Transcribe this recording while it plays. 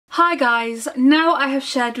Hi guys, now I have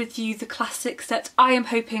shared with you the classics that I am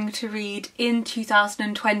hoping to read in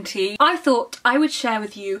 2020. I thought I would share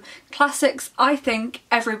with you classics I think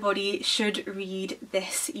everybody should read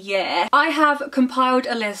this year. I have compiled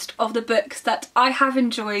a list of the books that I have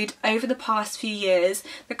enjoyed over the past few years,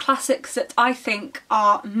 the classics that I think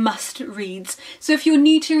are must-reads. So if you're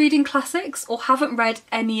new to reading classics or haven't read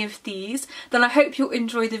any of these, then I hope you'll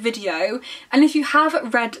enjoy the video. And if you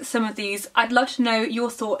have read some of these, I'd love to know your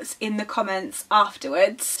thoughts in the comments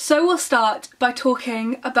afterwards. So we'll start by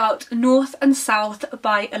talking about North and South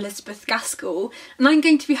by Elizabeth Gaskell, and I'm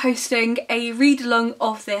going to be hosting a read-along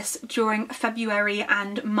of this during February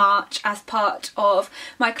and March as part of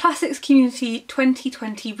my Classics Community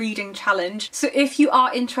 2020 Reading Challenge. So if you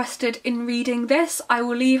are interested in reading this, I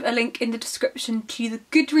will leave a link in the description to the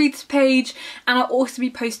Goodreads page, and I'll also be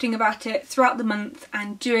posting about it throughout the month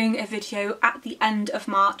and doing a video at the end of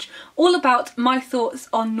March all about my thoughts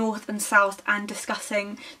on North and South and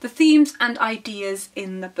discussing the themes and ideas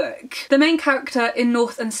in the book. The main character in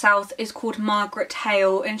North and South is called Margaret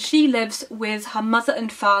Hale, and she lives with her mother and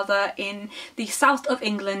father in the south of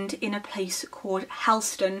England in a place called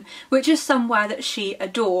Helston, which is somewhere that she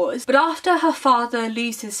adores. But after her father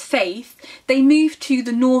loses faith, they move to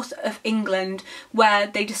the north of England where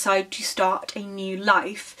they decide to start a new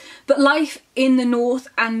life. But life in the north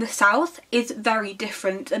and the south is very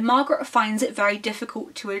different, and Margaret finds it very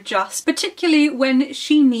difficult to adjust, particularly when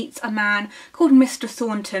she meets a man called Mr.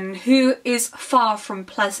 Thornton, who is far from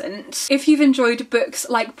pleasant. If you've enjoyed books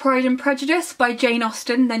like Pride and Prejudice by Jane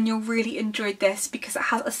Austen, then you'll really enjoy this because it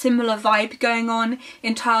has a similar vibe going on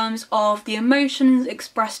in terms of the emotions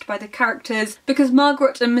expressed by the characters, because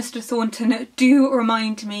Margaret and Mr. Thornton do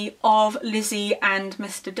remind me of Lizzie and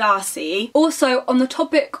Mr. Darcy. Also, on the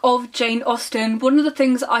topic of Jane Austen, one of the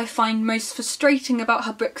things I find most frustrating about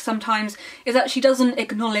her books sometimes is that she doesn't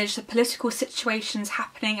acknowledge the political situations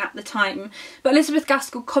happening at the time. But Elizabeth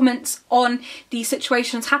Gaskell comments on the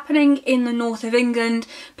situations happening in the north of England,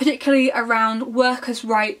 particularly around workers'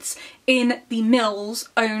 rights in the mills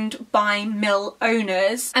owned by mill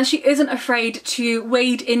owners, and she isn't afraid to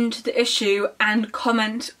wade into the issue and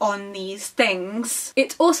comment on these things.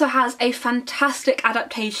 It also has a fantastic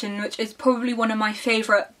adaptation, which is probably one of my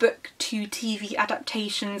favourite book to TV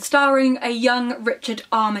adaptations, starring a young Richard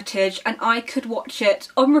Armitage, and I could watch it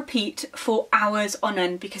on repeat for hours on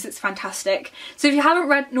end because it's fantastic. So if you haven't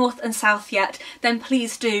read North and South yet, then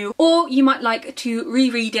please do, or you might like to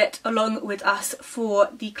reread it along with us for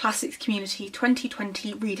the Classics Community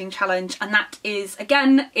 2020 Reading Challenge, and that is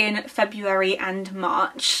again in February and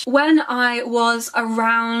March. When I was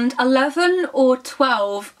around 11 or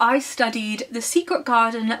 12, I studied The Secret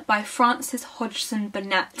Garden by Frances Hodgson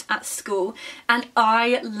Burnett at school, and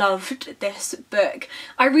I loved this book.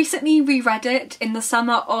 I recently reread it in the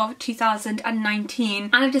summer of 2019,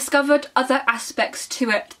 and I discovered other aspects to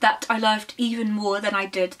it that I loved even more than I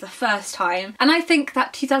did the first time. And I think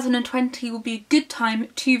that 2020 will be a good time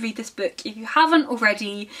to read this book if you haven't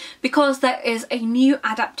already, because there is a new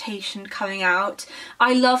adaptation coming out.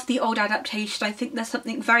 I love the old adaptation. I think there's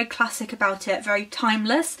something very classic about it, very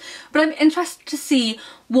timeless, but I'm interested to see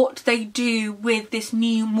what they do with this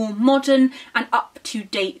new, more modern and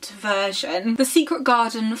up-to-date version. The Secret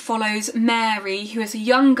Garden follows Mary, who is a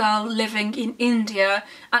young girl living in India,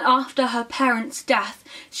 and after her parents' death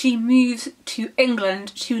she moves to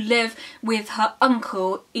England to live with her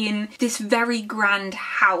uncle in this very grand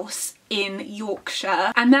house in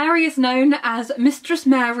Yorkshire. And Mary is known as Mistress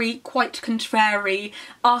Mary Quite Contrary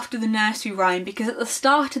after the nursery rhyme, because at the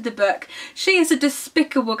start of the book she is a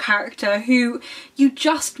despicable character who you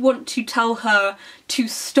just want to tell her to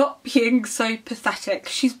stop being so pathetic.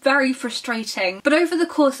 She's very frustrating, but over the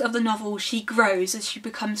course of the novel she grows as she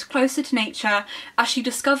becomes closer to nature, as she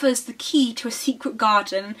discovers the key to a secret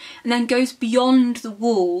garden and then goes beyond the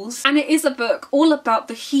walls. And it is a book all about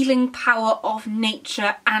the healing power of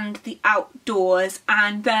nature and the outdoors,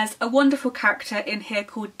 and there's a wonderful character in here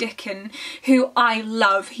called Dickon who I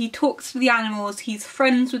love. He talks to the animals, he's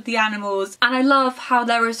friends with the animals, and I love how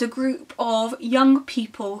there is a group of young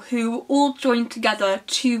people who all join together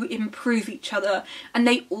to improve each other, and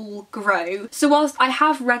they all grow. So whilst I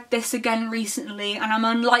have read this again recently and I'm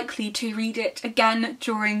unlikely to read it again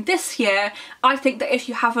during this year, I think that if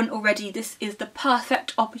you haven't already, this is the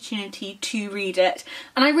perfect opportunity to read it,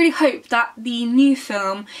 and I really hope that the new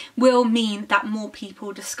film will mean that more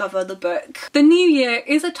people discover the book. The new year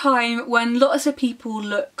is a time when lots of people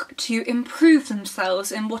look to improve themselves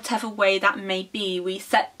in whatever way that may be. We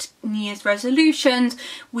set New Year's resolutions,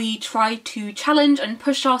 we try to challenge and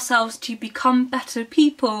push ourselves to become better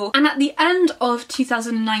people. And at the end of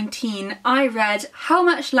 2019, I read How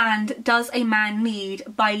Much Land Does a Man Need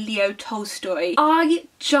by Leo Tolstoy. I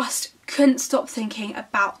just couldn't stop thinking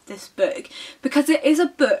about this book because it is a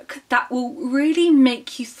book that will really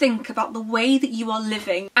make you think about the way that you are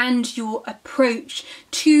living and your approach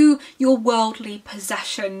to your worldly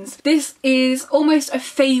possessions. This is almost a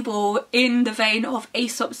fable in the vein of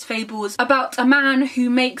Aesop's fables about a man who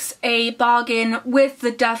makes a bargain with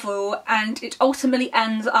the devil, and it ultimately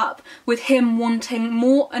ends up with him wanting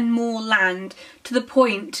more and more land to the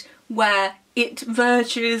point where it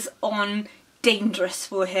verges on dangerous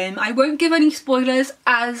for him. I won't give any spoilers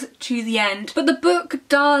as to the end, but the book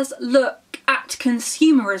does look at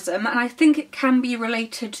consumerism, and I think it can be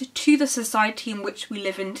related to the society in which we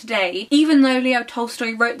live in today. Even though Leo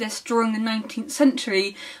Tolstoy wrote this during the 19th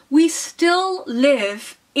century, we still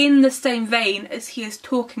live in the same vein as he is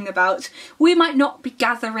talking about. We might not be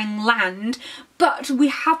gathering land, but we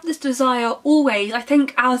have this desire always, I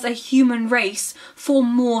think, as a human race for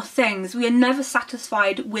more things. We are never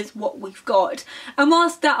satisfied with what we've got. And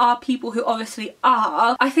whilst there are people who obviously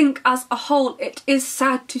are, I think as a whole it is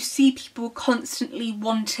sad to see people constantly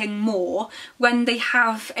wanting more when they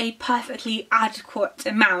have a perfectly adequate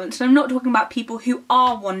amount. And I'm not talking about people who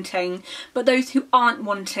are wanting, but those who aren't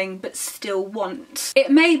wanting but still want. It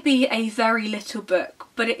may be a very little book,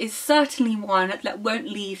 but it is certainly one that won't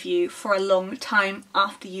leave you for a long time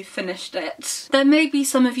after you've finished it. There may be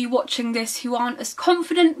some of you watching this who aren't as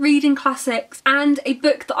confident reading classics, and a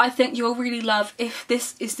book that I think you'll really love if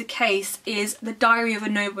this is the case is The Diary of a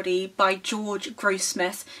Nobody by George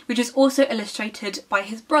Grossmith, which is also illustrated by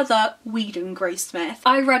his brother Whedon Grossmith.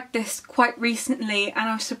 I read this quite recently and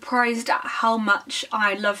I was surprised at how much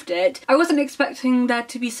I loved it. I wasn't expecting there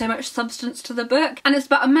to be so much substance to the book, and it's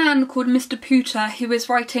about a man called Mr. Pooter who is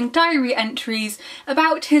writing diary entries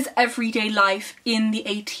about his everyday life in the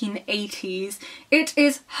 1880s. It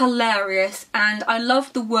is hilarious, and I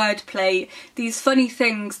love the wordplay, these funny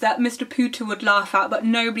things that Mr. Pooter would laugh at but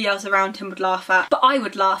nobody else around him would laugh at, but I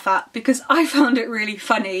would laugh at because I found it really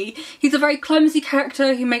funny. He's a very clumsy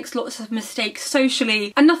character who makes lots of mistakes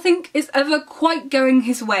socially, and nothing is ever quite going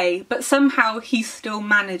his way, but somehow he still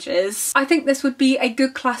manages. I think this would be a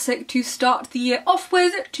good classic to start the year off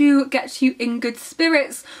with to get you in good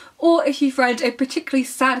spirits, or if you've read a particularly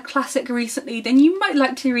sad classic recently, then you might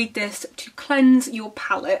like to read this to cleanse your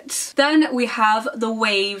palate. Then we have The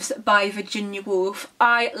Waves by Virginia Woolf.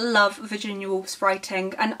 I love Virginia Woolf's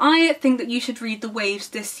writing, and I think that you should read The Waves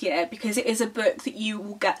this year because it is a book that you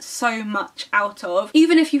will get so much out of.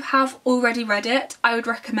 Even if you have already read it, I would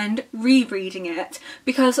recommend rereading it,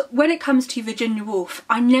 because when it comes to Virginia Woolf,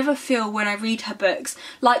 I never feel when I read her books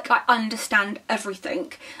like I understand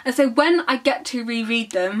everything. And so when I get to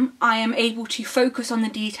reread them, I am able to focus on the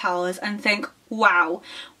details and think, wow,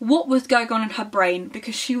 what was going on in her brain,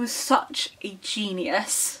 because she was such a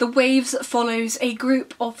genius. The Waves follows a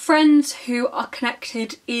group of friends who are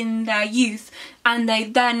connected in their youth, and they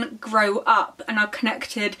then grow up and are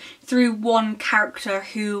connected through one character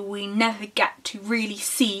who we never get to really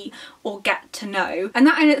see or get to know. And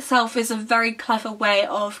that in itself is a very clever way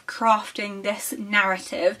of crafting this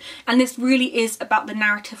narrative, and this really is about the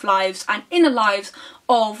narrative lives and inner lives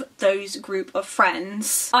of those group of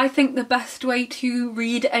friends. I think the best way to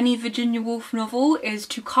read any Virginia Woolf novel is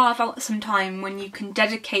to carve out some time when you can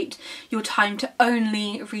dedicate your time to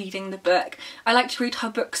only reading the book. I like to read her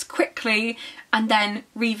books quickly and then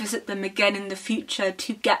revisit them again in the future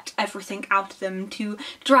to get everything out of them, to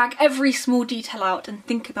drag every small detail out and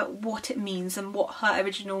think about what it means and what her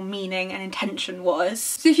original meaning and intention was.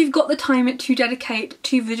 So if you've got the time to dedicate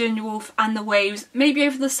to Virginia Woolf and The Waves, maybe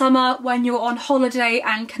over the summer when you're on holiday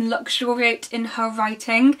and can luxuriate in her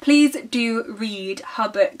writing, please do read her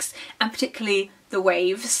books, and particularly The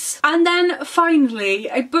Waves. And then finally,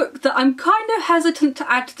 a book that I'm kind of hesitant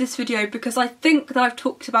to add to this video because I think that I've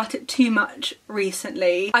talked about it too much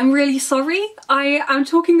recently. I'm really sorry. I am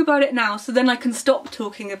talking about it now so then I can stop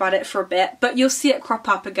talking about it for a bit, but you'll see it crop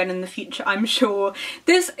up again in the future, I'm sure.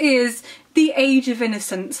 This is The Age of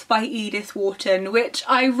Innocence by Edith Wharton, which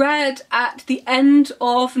I read at the end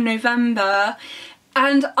of November,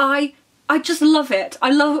 and I I just love it. I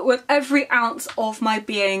love it with every ounce of my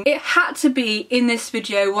being. It had to be in this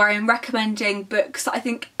video where I'm recommending books that I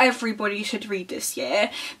think everybody should read this year,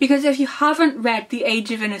 because if you haven't read The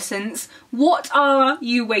Age of Innocence, what are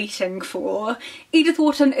you waiting for? Edith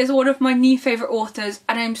Wharton is one of my new favourite authors,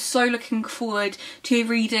 and I'm so looking forward to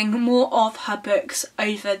reading more of her books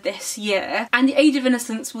over this year. And The Age of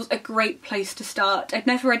Innocence was a great place to start. I'd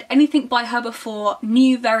never read anything by her before,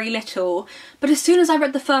 knew very little, but as soon as I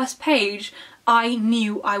read the first page, I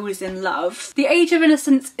knew I was in love. The Age of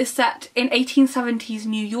Innocence is set in 1870s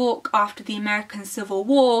New York after the American Civil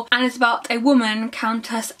War, and is about a woman,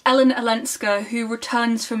 Countess Ellen Olenska, who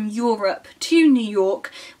returns from Europe to New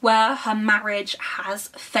York where her marriage has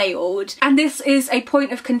failed. And this is a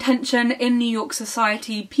point of contention in New York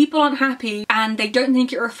society. People aren't happy and they don't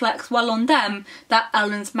think it reflects well on them that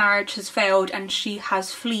Ellen's marriage has failed and she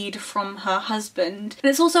has fled from her husband.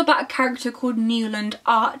 And it's also about a character called Newland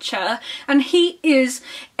Archer, and he is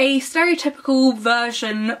a stereotypical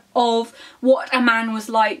version of what a man was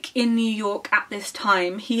like in New York at this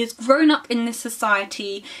time. He has grown up in this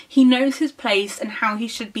society, he knows his place and how he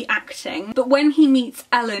should be acting, but when he meets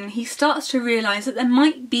Ellen, he starts to realise that there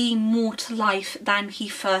might be more to life than he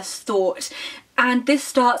first thought. And this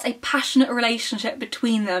starts a passionate relationship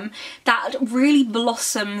between them that really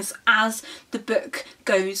blossoms as the book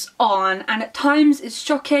goes on, and at times it's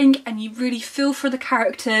shocking and you really feel for the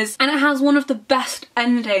characters, and it has one of the best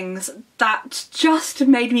endings that just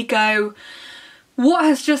made me go, what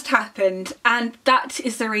has just happened? And that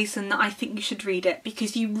is the reason that I think you should read it,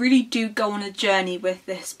 because you really do go on a journey with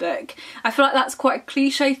this book. I feel like that's quite a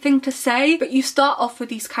cliche thing to say, but you start off with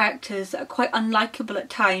these characters that are quite unlikable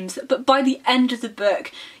at times, but by the end of the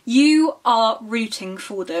book you are rooting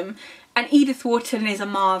for them, and Edith Wharton is a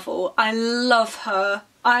marvel. I love her.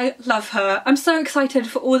 I love her. I'm so excited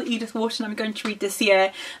for all the Edith Wharton I'm going to read this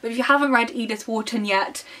year, but if you haven't read Edith Wharton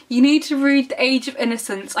yet, you need to read The Age of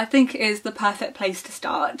Innocence. I think it is the perfect place to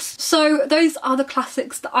start. So those are the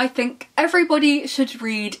classics that I think everybody should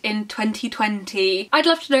read in 2020. I'd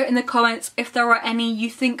love to know in the comments if there are any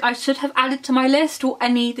you think I should have added to my list, or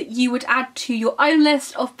any that you would add to your own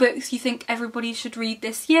list of books you think everybody should read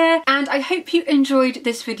this year. And I hope you enjoyed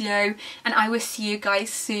this video, and I will see you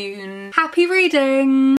guys soon. Happy reading!